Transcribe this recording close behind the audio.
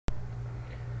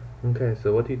Okay,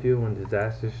 so what do you do when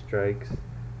disaster strikes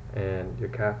and your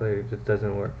calculator just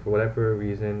doesn't work for whatever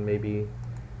reason? Maybe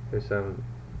there's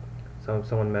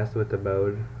someone messed with the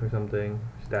mode or something,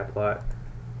 stat plot,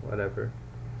 whatever.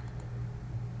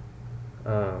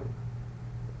 Um,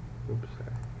 oops,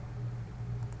 sorry.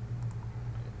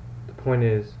 The point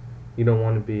is, you don't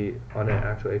want to be on an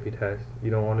actual AP test. You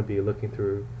don't want to be looking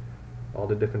through all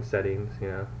the different settings,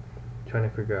 trying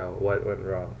to figure out what went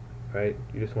wrong, right?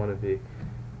 You just want to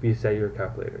reset your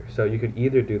calculator. So you could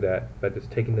either do that by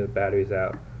just taking the batteries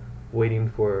out,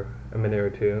 waiting for a minute or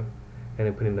two, and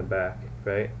then putting them back,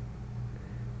 right?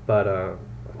 But of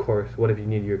course, what if you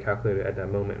need your calculator at that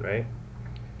moment, right?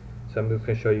 So I'm just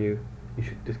going to show you. You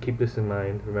should just keep this in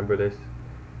mind. Remember this.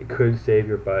 It could save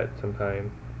your butt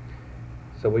sometime.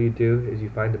 So what you do is you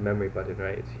find the memory button,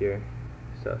 right? It's here.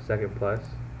 So second plus,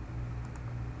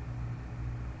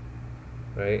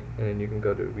 right? And then you can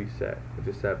go to reset, which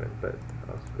is 7, but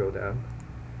I'll scroll down.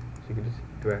 So you can just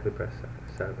directly press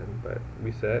 7, but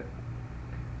reset,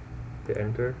 hit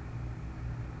enter,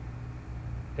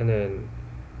 and then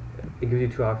it gives you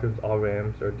two options: all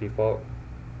RAMs or default.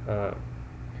 Uh,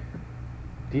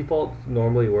 default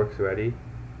normally works already,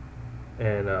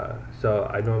 and so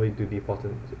I normally do defaults,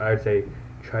 and I would say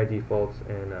try defaults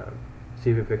and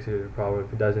see if it fixes the problem.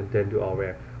 If it doesn't, then do all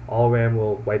RAM. All RAM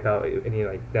will wipe out any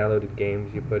like downloaded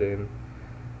games you put in.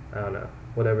 I don't know,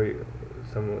 whatever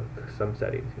some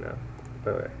settings,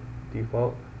 But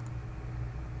default,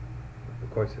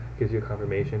 of course, it gives you a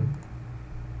confirmation.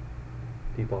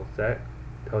 Default set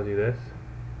tells you this,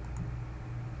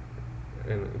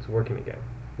 and it's working again,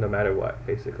 no matter what,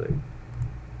 basically.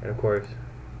 And of course,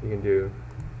 you can do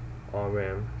all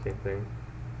RAM, same thing.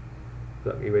 So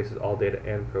it erases all data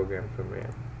and programs from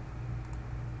RAM.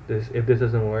 If this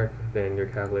doesn't work, then your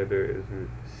calculator is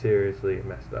seriously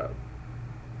messed up.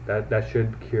 That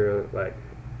should cure like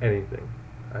anything.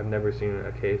 I've never seen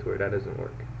a case where that doesn't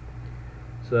work.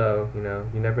 So,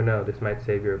 you never know. This might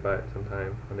save your butt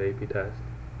sometime on the AP test.